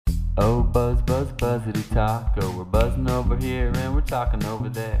Oh, buzz, buzz, buzzity talk. Oh, we're buzzing over here and we're talking over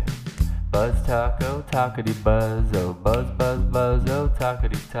there. Buzz talk, oh, talkity buzz. Oh, buzz, buzz, buzz, oh,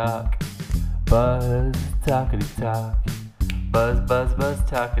 talkity talk. Buzz, talkity talk. Buzz, buzz, buzz,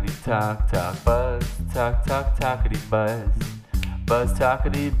 talkity talk. Talk, buzz, talk, talk, talkity buzz. Buzz,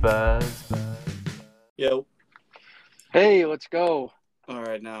 talkity buzz. Yo. Hey, let's go. All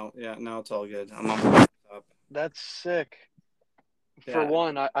right, now it's all good. I'm on my laptop. That's sick. For Yeah.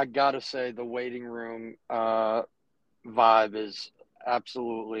 one, I gotta say the waiting room vibe is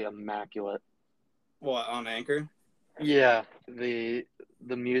absolutely immaculate. What, on Anchor? Yeah, the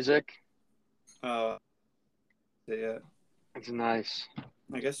music, Yeah. it's nice.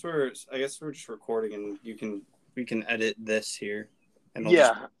 I guess we're just recording, and we can edit this here, and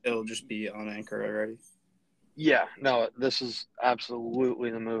it'll just be on Anchor already. Yeah, no, this is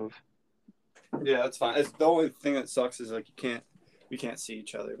absolutely the move. Yeah, that's fine. It's the only thing that sucks is like we can't see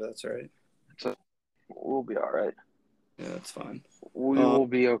each other, but that's all right. So we'll be all right. Yeah, that's fine. We will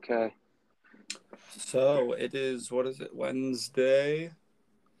be okay. So it is. What is it? Wednesday.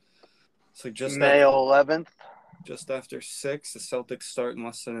 It's like just May 11th. Just after 6. The Celtics start in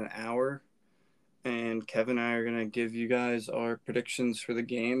less than an hour, and Kevin and I are gonna give you guys our predictions for the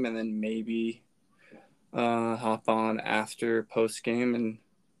game, and then maybe hop on after post game and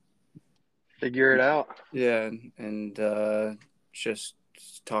Figure it out. yeah, and just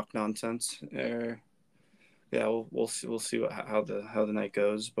talk nonsense. Yeah, we'll see how the night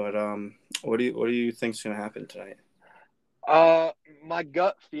goes. But what do you think's gonna happen tonight? My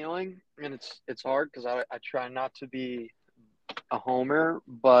gut feeling, and it's hard because I try not to be a homer,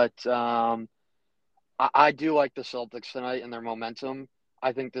 but I do like the Celtics tonight and their momentum.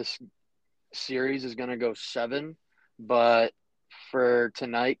 I think this series is going to go 7, but for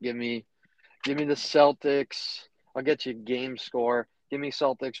tonight, give me the Celtics. I'll get you a game score. Give me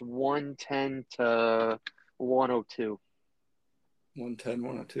Celtics 110 to 102. 110,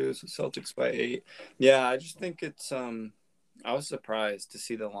 102. So Celtics by 8. Yeah, I just think it's I was surprised to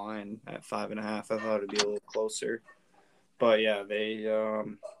see the line at 5.5. I thought it'd be a little closer, but yeah, they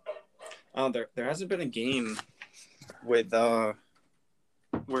there hasn't been a game with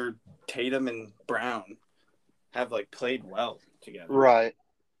where Tatum and Brown have like played well together, Right?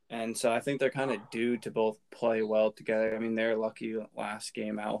 And so I think they're kind of due to both play well together. I mean, they're lucky last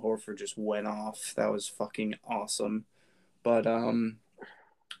game Al Horford just went off. That was fucking awesome. But I don't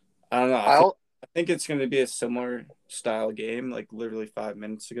know. I think it's going to be a similar style game. Like literally 5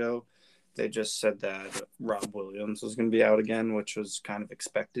 minutes ago, they just said that Rob Williams was going to be out again, which was kind of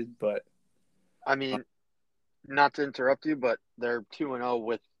expected. But I mean, not to interrupt you, but they're 2-0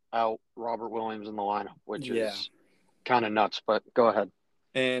 without Robert Williams in the lineup, which is kind of nuts. But go ahead.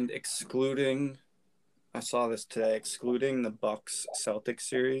 And I saw this today, excluding the Bucks Celtics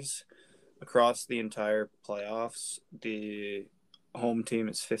series, across the entire playoffs, the home team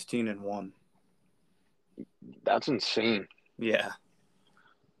is 15-1. That's insane. Yeah.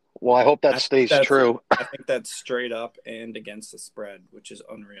 Well, I hope that stays true. I think that's straight up and against the spread, which is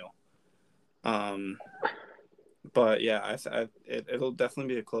unreal. But yeah, it'll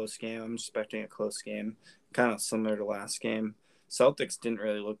definitely be a close game. I'm expecting a close game, kind of similar to last game. Celtics didn't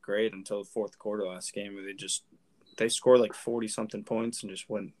really look great until the fourth quarter last game, where they scored like 40-something points and just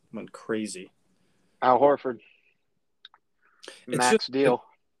went crazy. Al Horford, max deal.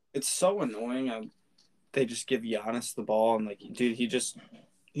 It's so annoying. They just give Giannis the ball, and like, dude,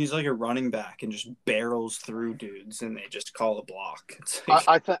 he's like a running back and just barrels through dudes, and they just call a block.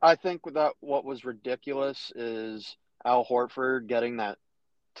 Like... I think that what was ridiculous is Al Horford getting that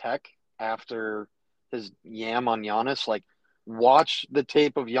tech after his yam on Giannis. Like, watch the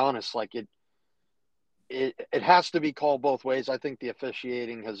tape of Giannis. Like, it has to be called both ways. I think the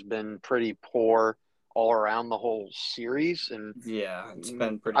officiating has been pretty poor all around the whole series, and yeah, it's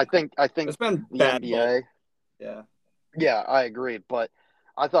been pretty. I think it's been the bad NBA. Ball. Yeah, I agree, but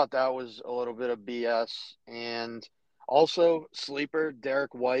I thought that was a little bit of BS. And also, sleeper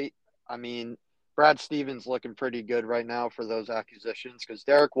Derek White. I mean, Brad Stevens looking pretty good right now for those acquisitions, because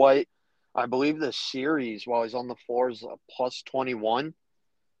Derek White, I believe the series while he's on the floor is a plus 21,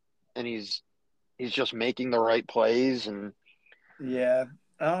 and he's just making the right plays. And yeah,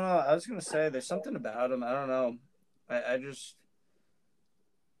 I don't know. I was gonna say there's something about him. I don't know.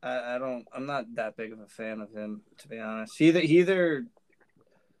 I'm not that big of a fan of him, to be honest. He either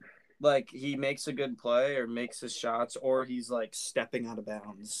like he makes a good play or makes his shots, or he's like stepping out of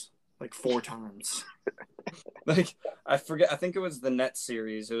bounds like 4 times. Like I forget. I think it was the Nets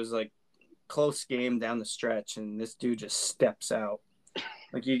series. It was like close game down the stretch, and this dude just steps out.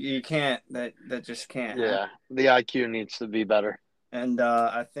 Like you can't. That just can't. Yeah, the IQ needs to be better. And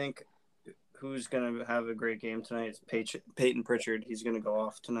I think who's going to have a great game tonight is Peyton Pritchard. He's going to go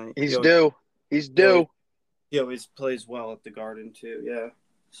off tonight. He's due. He's due. He always plays well at the Garden, too. Yeah.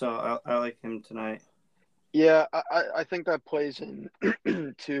 So I like him tonight. Yeah, I think that plays in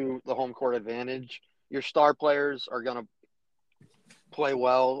to the home court advantage. Your star players are going to play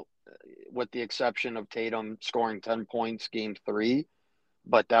well, with the exception of Tatum scoring 10 points game 3,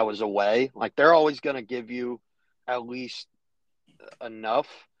 but that was away. Like, they're always going to give you at least enough.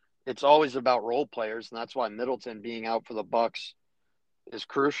 It's always about role players, and that's why Middleton being out for the Bucks is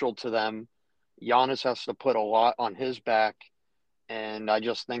crucial to them. Giannis has to put a lot on his back, and I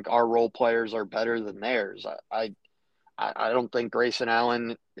just think our role players are better than theirs. I don't think Grayson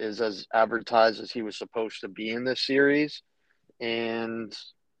Allen is as advertised as he was supposed to be in this series, and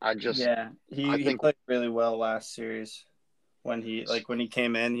he played really well last series when he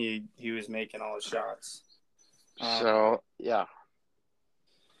came in he was making all his shots. Yeah,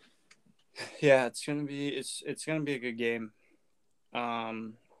 it's gonna be a good game. I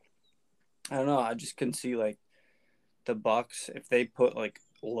don't know. I just can see like the Bucks if they put like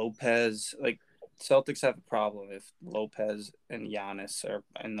Lopez, like Celtics have a problem if Lopez and Giannis are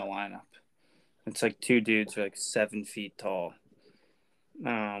in the lineup. It's like two dudes who are like 7 feet tall.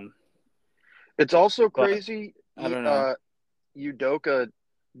 It's also crazy. I don't know. Udoka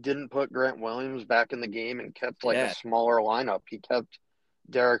didn't put Grant Williams back in the game and kept a smaller lineup. He kept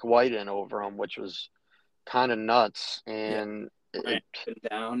Derek White in over him, which was kind of nuts. And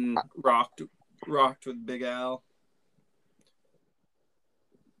rocked with Big Al.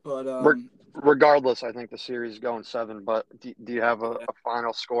 But regardless, I think the series is going 7. But do you have a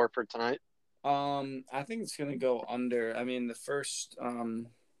final score for tonight? I think it's gonna go under. I mean, the first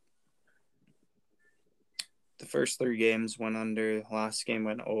 3 games went under. Last game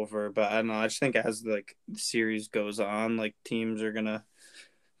went over. But I don't know. I just think as the series goes on, like teams are gonna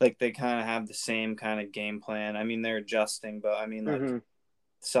they kind of have the same kind of game plan. I mean, they're adjusting, but I mean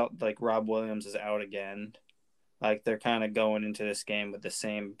Rob Williams is out again. Like they're kind of going into this game with the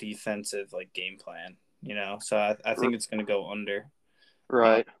same defensive game plan, So I think it's going to go under.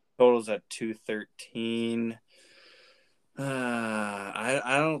 Right. Totals at 213. I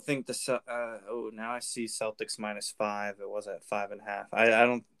don't think now I see Celtics -5. It was at 5.5. I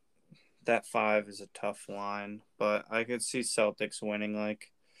don't. That 5 is a tough line, but I could see Celtics winning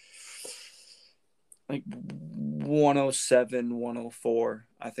like 107, 104.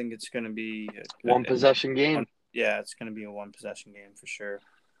 I think it's going to be one possession game. It's going to be a 1 possession game for sure.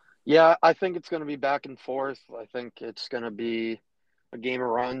 Yeah, I think it's going to be back and forth. I think it's going to be a game of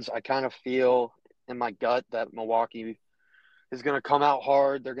runs. I kind of feel in my gut that Milwaukee is going to come out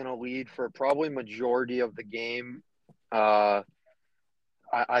hard. They're going to lead for probably majority of the game.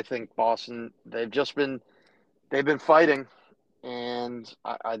 I think Boston, they've been fighting, and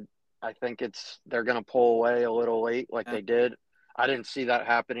I think they're going to pull away a little late like they did. I didn't see that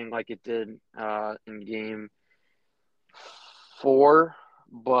happening like it did in game 4,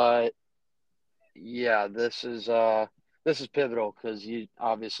 but yeah, this is pivotal because you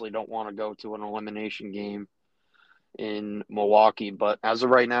obviously don't want to go to an elimination game in Milwaukee. But as of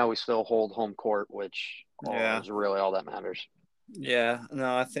right now, we still hold home court, which is really all that matters. Yeah,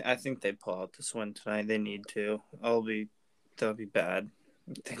 no, I think they pull out this win tonight. They need to. They'll be bad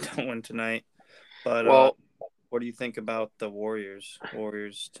if they don't win tonight. But what do you think about the Warriors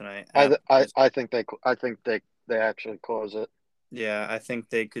tonight? I think they actually close it. Yeah, I think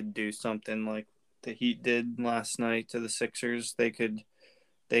they could do something like the Heat did last night to the Sixers. They could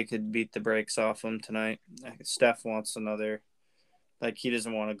beat the brakes off them tonight. Steph wants another. He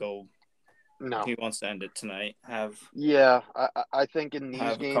doesn't want to go. No, he wants to end it tonight. I think in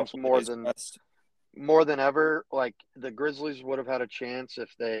these games more than ever, the Grizzlies would have had a chance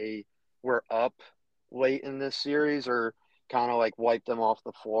if they were up late in this series or kind of wipe them off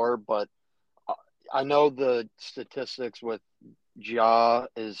the floor. But I know the statistics with Ja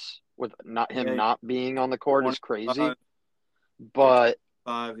is with not being on the court is crazy, but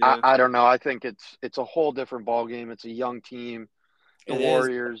I don't know. I think it's a whole different ball game. It's a young team. The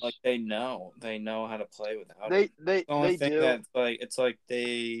Warriors, they know how to play without him. The only thing do. It's like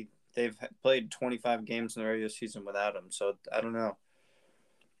they've played 25 games in the regular season without him. So I don't know.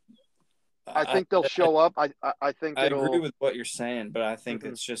 I think they'll show up. I think I agree with what you're saying, but I think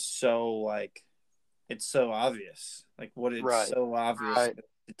it's just so it's so obvious. So obvious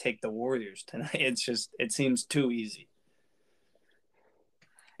to take the Warriors tonight. It seems too easy.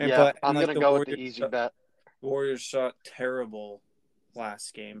 I'm gonna go with the easy bet. Warriors shot terrible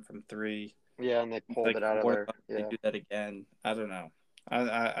last game from 3. Yeah, and they pulled it out of there. They do that again. I don't know.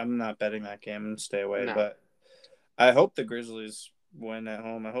 I'm not betting that game and stay away. No. But I hope the Grizzlies win at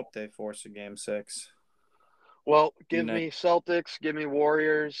home. I hope they force a game 6. Well, give Nice. me Celtics, give me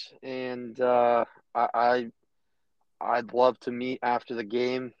Warriors, and I'd love to meet after the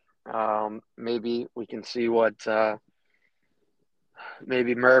game. Maybe we can see what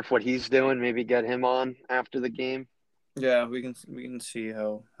maybe Murph what he's doing. Maybe get him on after the game Yeah, we can see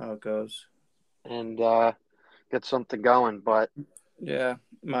how it goes. and get something going. But Yeah,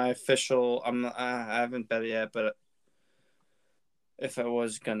 my official. I haven't bet it yet, but if I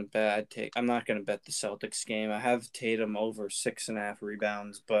was gonna bet, I'm not gonna bet the Celtics game. I have Tatum over 6.5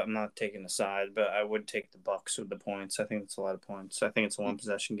 rebounds, but I'm not taking a side. But I would take the Bucks with the points. I think it's a lot of points. I think it's a 1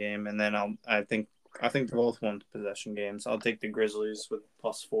 possession game, and then I think they're both 1 possession games. I'll take the Grizzlies with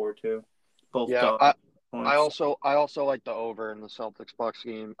 +4 too. Both yeah, points. I also like the over in the Celtics Bucks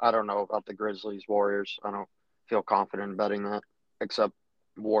game. I don't know about the Grizzlies Warriors. I don't feel confident in betting that, except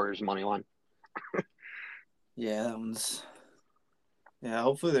Warriors money line. Yeah, that one's. Yeah,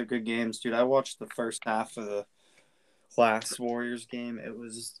 hopefully they're good games, dude. I watched the first half of the last Warriors game. It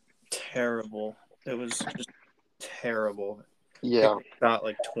was terrible. It was just terrible. Yeah, They got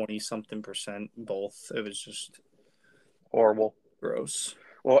like 20-something% both. It was just horrible. gross.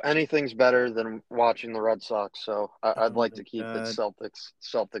 Well, anything's better than watching the Red Sox, so I'd like to keep it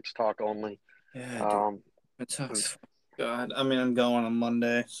Celtics talk only. Yeah, dude. It sucks. God, I mean, I'm going on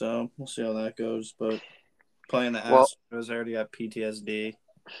Monday, so we'll see how that goes. But playing the Astros, I already got PTSD.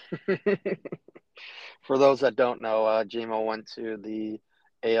 For those that don't know, JMO went to the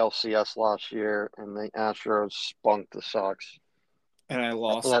ALCS last year, and the Astros spunked the Sox. And I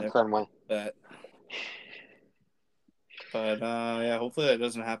lost at Fenway. Bet. But, yeah, hopefully that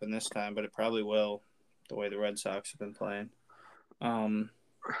doesn't happen this time, but it probably will, the way the Red Sox have been playing.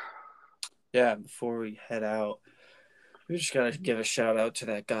 Yeah, before we head out, we just got to give a shout-out to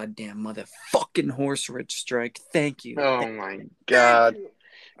that goddamn motherfucking horse rich strike. Thank you. Oh, my God.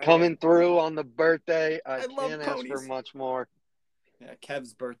 Coming through on the birthday. I can't ask for much more. Yeah,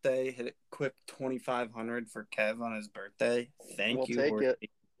 Kev's birthday. Hit a quick 2,500 for Kev on his birthday. Thank you. We'll take it.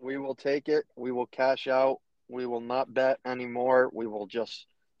 We will take it. We will cash out. We will not bet anymore. We will just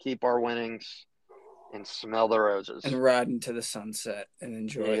keep our winnings and smell the roses. And ride into the sunset and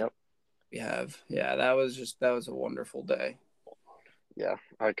enjoy Yep. We have. Yeah, that was a wonderful day. Yeah,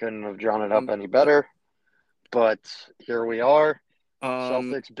 I couldn't have drawn it up any better. But here we are.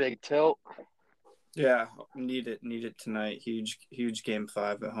 Celtics big tilt. Yeah, need it tonight. Huge game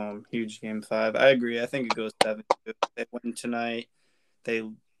 5 at home. Huge game 5. I agree. I think it goes 7. If they win tonight, they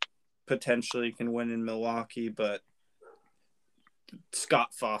potentially can win in Milwaukee, but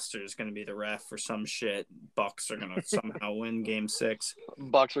Scott Foster is going to be the ref for some shit. Bucks are going to somehow win game 6.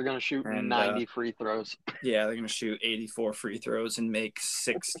 Bucks are going to shoot 90 free throws. Yeah, they're going to shoot 84 free throws and make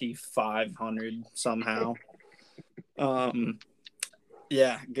 6,500 somehow.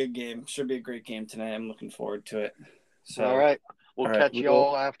 Yeah, good game. Should be a great game tonight. I'm looking forward to it. So, all right. We'll catch you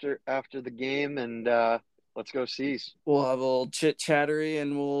all after the game, and let's go C's. We'll have a little chit-chattery,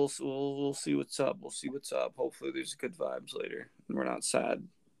 and we'll see what's up. We'll see what's up. Hopefully there's good vibes later, and we're not sad.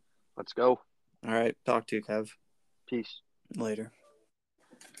 Let's go. All right. Talk to you, Kev. Peace. Later.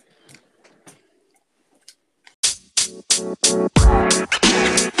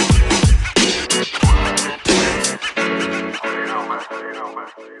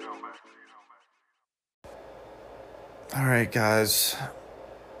 All right, guys.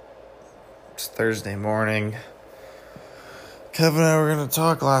 It's Thursday morning. Kevin and I were going to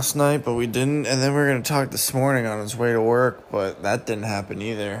talk last night, but we didn't. And then we were going to talk this morning on his way to work, but that didn't happen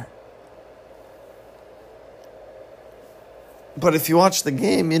either. But if you watch the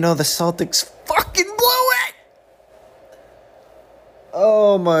game, you know the Celtics fucking blew it!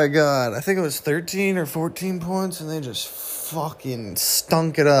 Oh my God. I think it was 13 or 14 points, and they just fucking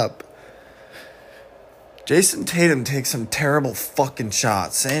stunk it up. Jason Tatum takes some terrible fucking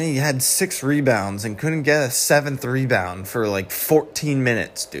shots, saying he had 6 rebounds and couldn't get a 7th rebound for like 14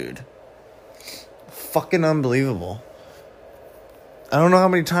 minutes, dude. Fucking unbelievable. I don't know how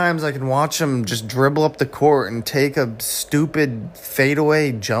many times I can watch him just dribble up the court and take a stupid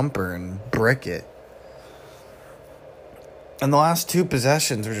fadeaway jumper and brick it. And the last 2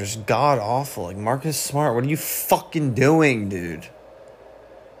 possessions were just god-awful. Like, Marcus Smart, what are you fucking doing, dude?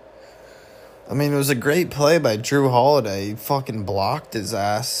 I mean, it was a great play by Drew Holiday. He fucking blocked his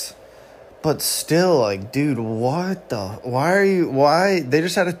ass. But still, like, dude, what the... Why... They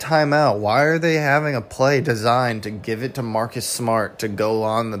just had a timeout. Why are they having a play designed to give it to Marcus Smart to go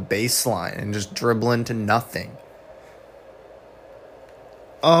on the baseline and just dribble into nothing?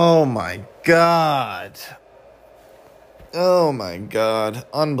 Oh, my God. Oh, my God.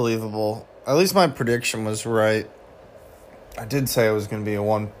 Unbelievable. At least my prediction was right. I did say it was going to be a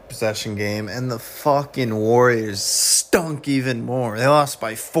one-possession game, and the fucking Warriors stunk even more. They lost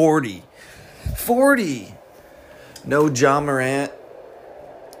by 40. 40! No Ja Morant,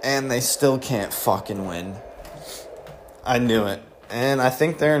 and they still can't fucking win. I knew it. And I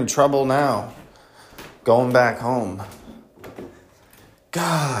think they're in trouble now. Going back home.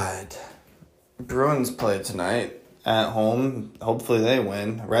 God. Bruins play tonight at home. Hopefully they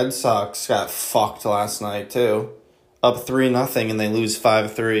win. Red Sox got fucked last night, too. Up 3-0, and they lose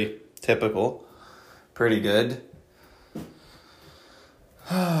 5-3. Typical. Pretty good.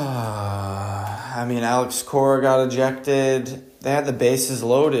 I mean, Alex Cora got ejected. They had the bases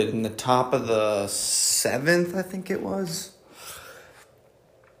loaded in the top of the 7th, I think it was.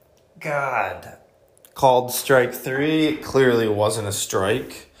 God. Called strike 3. It clearly wasn't a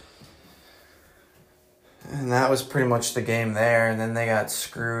strike. And that was pretty much the game there. And then they got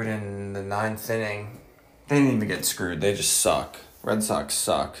screwed in the 9th inning. They didn't even get screwed. They just suck. Red Sox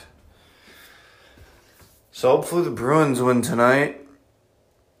suck. So hopefully the Bruins win tonight.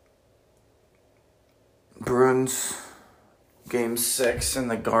 Bruins, Game 6 in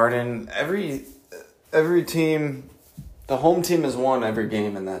the Garden. Every team, the home team has won every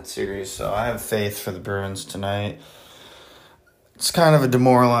game in that series, so I have faith for the Bruins tonight. It's kind of a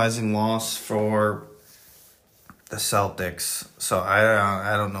demoralizing loss for the Celtics, so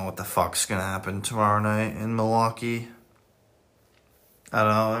I don't know what the fuck's going to happen tomorrow night in Milwaukee. I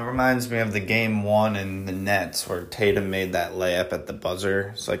don't know. It reminds me of the Game 1 in the Nets where Tatum made that layup at the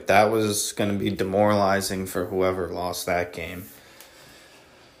buzzer. It's like that was going to be demoralizing for whoever lost that game.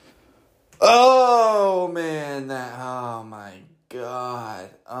 Oh, man. Oh, my God.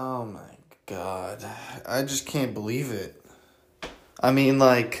 Oh, my God. I just can't believe it. I mean,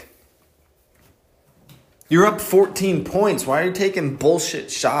 like, you're up 14 points. Why are you taking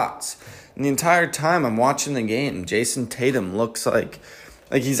bullshit shots? And the entire time I'm watching the game, Jason Tatum looks like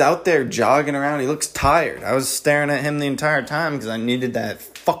he's out there jogging around. He looks tired. I was staring at him the entire time because I needed that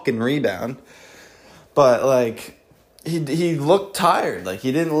fucking rebound. But, like, he looked tired. Like,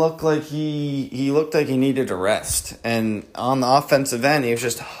 he didn't look like he looked like he needed a rest. And on the offensive end, he was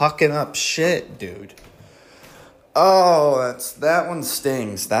just hucking up shit, dude. Oh, that one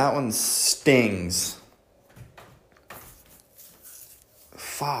stings. That one stings.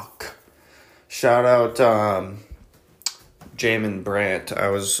 Fuck. Shout out Jamin Brandt. I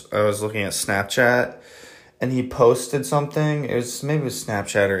was looking at Snapchat, and he posted something. It was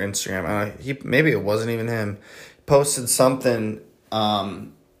Snapchat or Instagram. Maybe it wasn't even him. He posted something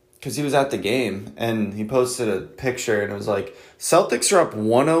because he was at the game, and he posted a picture, and it was like Celtics are up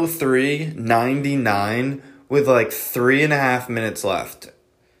 103-99 with like 3.5 minutes left,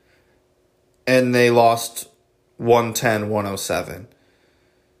 and they lost 110-107.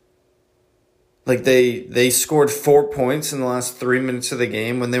 Like, they scored 4 points in the last 3 minutes of the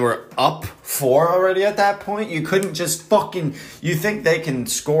game when they were up 4 already at that point. You couldn't just fucking... You think they can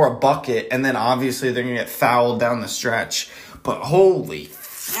score a bucket, and then obviously they're going to get fouled down the stretch. But holy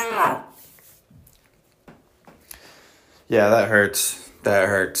fuck. Yeah, that hurts. That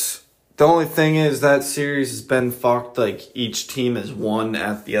hurts. The only thing is that series has been fucked. Like, each team has won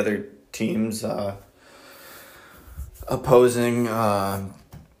at the other team's opposing...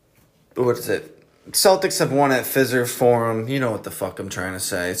 what is it? Celtics have won at Fizzer Forum. You know what the fuck I'm trying to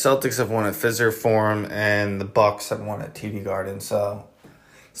say. Celtics have won at Fizzer Forum, and the Bucks have won at TD Garden. So,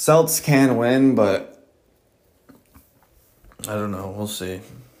 Celtics can win, but I don't know. We'll see.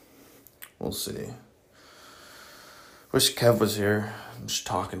 We'll see. Wish Kev was here. I'm just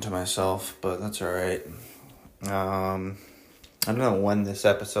talking to myself, but that's all right. I don't know when this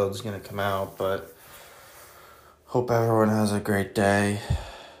episode's going to come out, but hope everyone has a great day.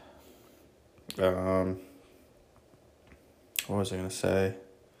 What was I going to say?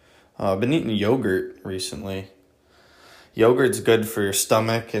 I've been eating yogurt recently. Yogurt's good for your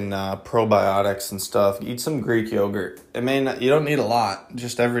stomach and probiotics and stuff. Eat some Greek yogurt. You don't need a lot.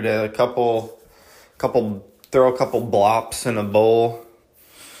 Just every day, throw a couple blops in a bowl.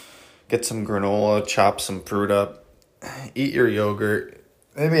 Get some granola, chop some fruit up. Eat your yogurt.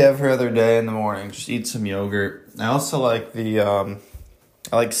 Maybe every other day in the morning, just eat some yogurt. I also like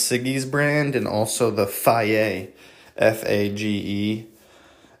I like Siggy's brand and also the Fage, Fage.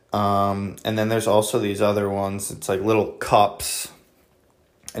 And then there's also these other ones. It's like little cups,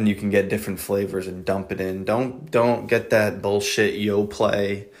 and you can get different flavors and dump it in. Don't get that bullshit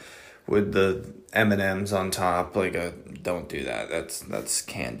Yoplait with the M&Ms on top. Don't do that. That's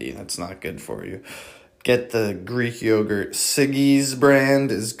candy. That's not good for you. Get the Greek yogurt. Siggy's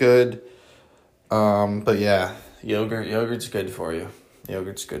brand is good. But yeah, yogurt's good for you.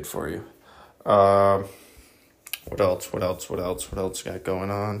 Yogurt's good for you. What else? What else got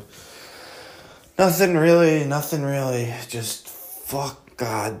going on? Nothing really. Just fuck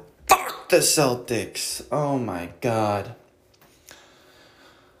God. Fuck the Celtics. Oh my God.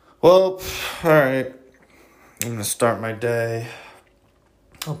 Well, alright. I'm going to start my day.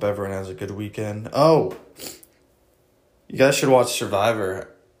 Hope everyone has a good weekend. Oh, you guys should watch Survivor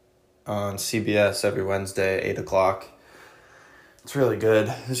on CBS every Wednesday at 8 o'clock. It's really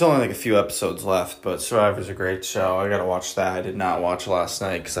good. There's only like a few episodes left, but Survivor's a great show. I gotta watch that. I did not watch last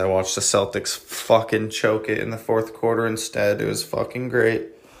night because I watched the Celtics fucking choke it in the fourth quarter instead. It was fucking great.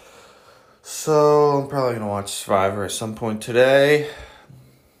 So I'm probably gonna watch Survivor at some point today.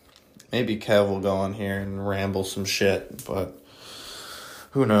 Maybe Kev will go on here and ramble some shit, but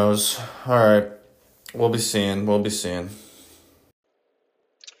who knows? Alright. We'll be seeing.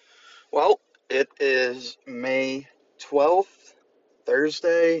 Well, it is May 12th,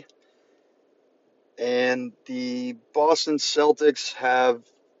 Thursday, and the Boston Celtics have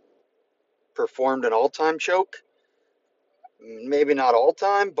performed an all-time choke. Maybe not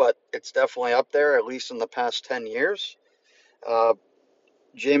all-time, but it's definitely up there, at least in the past 10 years.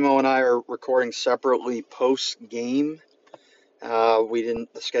 JMO and I are recording separately post-game. The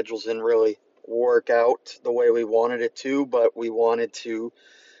schedules didn't really work out the way we wanted it to, but we wanted to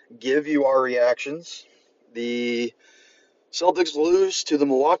give you our reactions. The Celtics lose to the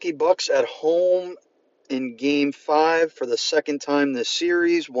Milwaukee Bucks at home in Game 5 for the second time this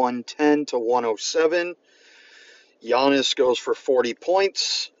series, 110-107. Giannis goes for 40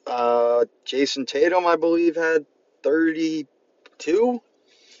 points. Jason Tatum, I believe, had 32.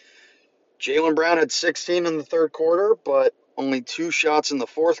 Jaylen Brown had 16 in the third quarter, but only 2 shots in the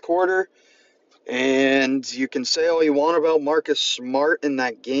fourth quarter. And you can say all you want about Marcus Smart in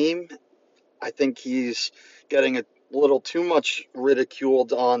that game. I think he's getting a little too much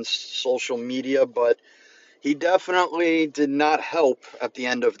ridiculed on social media, but he definitely did not help at the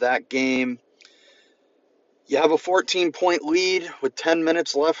end of that game. You have a 14-point lead with 10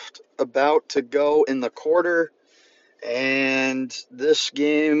 minutes left about to go in the quarter, and this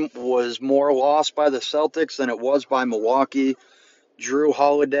game was more lost by the Celtics than it was by Milwaukee. Drew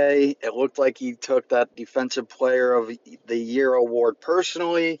Holiday, it looked like he took that Defensive Player of the Year award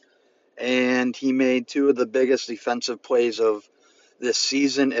personally, and he made 2 of the biggest defensive plays of this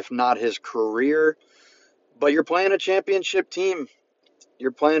season, if not his career. But you're playing a championship team.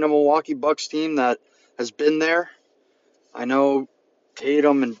 You're playing a Milwaukee Bucks team that has been there. I know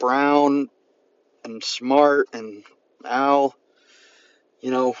Tatum and Brown and Smart and Al,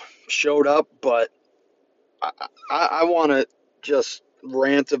 showed up, but I want to just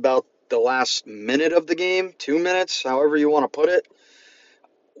rant about the last minute of the game, 2 minutes, however you want to put it.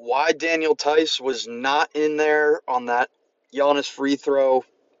 Why Daniel Tice was not in there on that Giannis free throw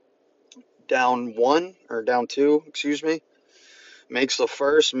down 2, makes the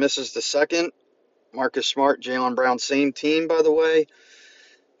first, misses the second. Marcus Smart, Jaylen Brown, same team, by the way.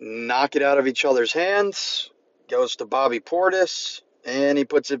 Knock it out of each other's hands. Goes to Bobby Portis, and he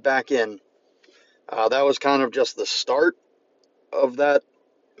puts it back in. That was kind of just the start of that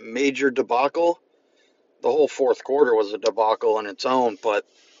major debacle. The whole fourth quarter was a debacle in its own, but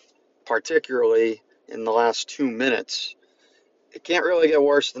particularly in the last 2 minutes, it can't really get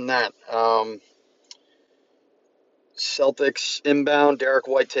worse than that. Celtics inbound. Derek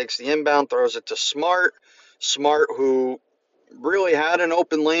White takes the inbound, throws it to Smart. Smart, who really had an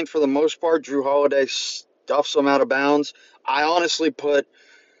open lane for the most part. Drew Holiday stuffs him out of bounds. I honestly put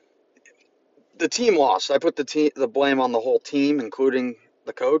the team lost. I put the blame on the whole team, including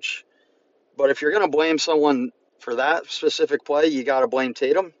the coach. But if you're going to blame someone for that specific play, you got to blame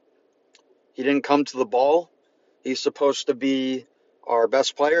Tatum. He didn't come to the ball. He's supposed to be our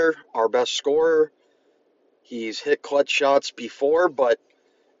best player, our best scorer. He's hit clutch shots before, but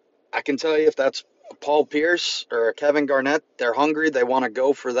I can tell you if that's Paul Pierce or Kevin Garnett, they're hungry. They want to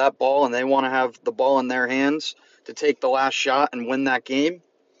go for that ball, and they want to have the ball in their hands to take the last shot and win that game.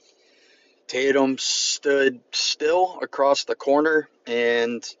 Tatum stood still across the corner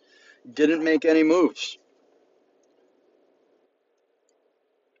and didn't make any moves.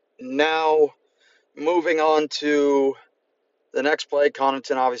 Now, moving on to the next play,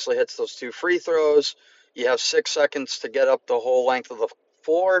 Connaughton obviously hits those 2 free throws. You have 6 seconds to get up the whole length of the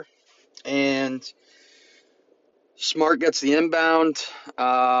floor, and Smart gets the inbound,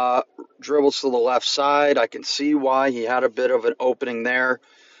 dribbles to the left side. I can see why he had a bit of an opening there.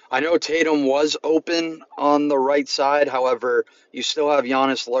 I know Tatum was open on the right side. However, you still have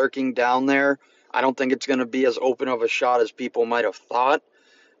Giannis lurking down there. I don't think it's going to be as open of a shot as people might have thought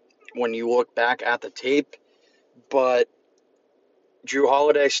when you look back at the tape. But Drew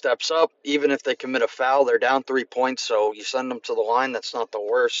Holiday steps up. Even if they commit a foul, they're down 3 points, so you send them to the line. That's not the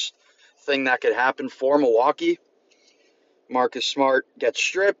worst thing that could happen for Milwaukee. Marcus Smart gets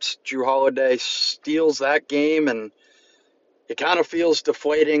stripped. Drew Holiday steals that game, and it kind of feels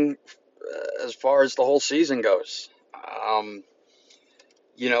deflating as far as the whole season goes.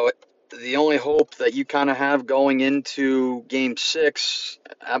 You know, the only hope that you kind of have going into Game 6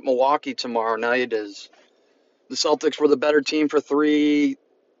 at Milwaukee tomorrow night is the Celtics were the better team for three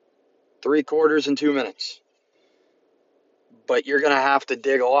quarters and 2 minutes. But you're going to have to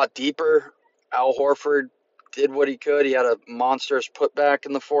dig a lot deeper. Al Horford did what he could. He had a monstrous putback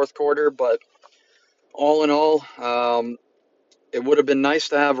in the fourth quarter, but all in all, it would have been nice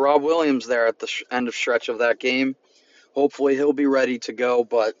to have Rob Williams there at the end of stretch of that game. Hopefully he'll be ready to go,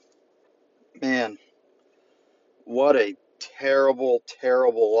 but man, what a terrible,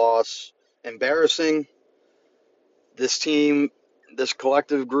 terrible loss. Embarrassing. This team, this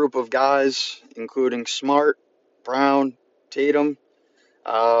collective group of guys, including Smart, Brown, Tatum,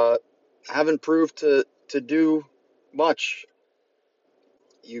 haven't proved to do much.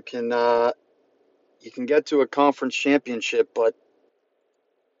 You can get to a conference championship, but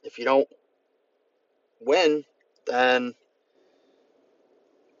if you don't win, then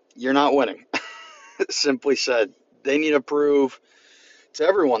you're not winning. Simply said, they need to prove to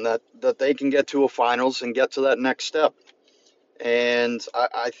everyone that they can get to a finals and get to that next step. And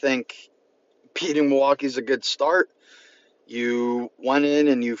I think beating Milwaukee is a good start. You went in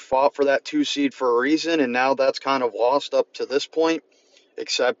and you fought for that 2 seed for a reason, and now that's kind of lost up to this point,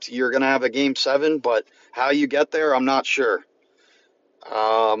 except you're going to have a Game 7, but how you get there, I'm not sure.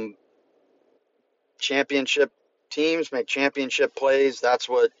 Championship teams make championship plays. That's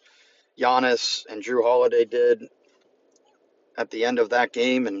what Giannis and Drew Holiday did at the end of that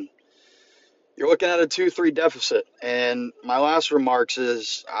game, and you're looking at a 2-3 deficit. And my last remarks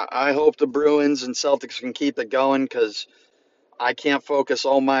is I hope the Bruins and Celtics can keep it going, because I can't focus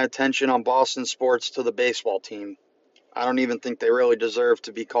all my attention on Boston sports to the baseball team. I don't even think they really deserve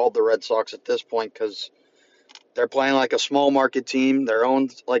to be called the Red Sox at this point, because they're playing like a small market team. They're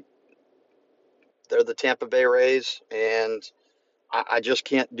owned like they're the Tampa Bay Rays, and I just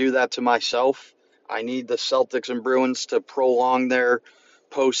can't do that to myself. I need the Celtics and Bruins to prolong their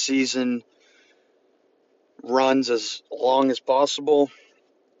postseason runs as long as possible.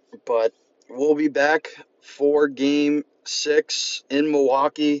 But we'll be back for Game 6 in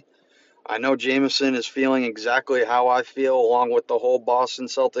Milwaukee. I know Jameson is feeling exactly how I feel, along with the whole Boston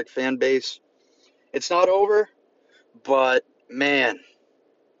Celtic fan base. It's not over, but man,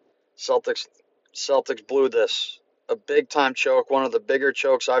 Celtics blew this. A big-time choke, one of the bigger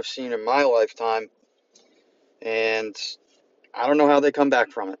chokes I've seen in my lifetime. And I don't know how they come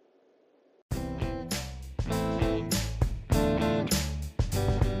back from it.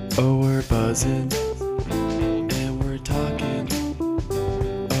 Oh, we're buzzing, and we're talking.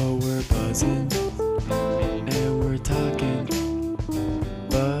 Oh, we're buzzing, and we're talking.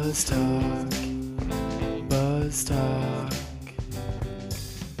 Buzz talk, buzz talk.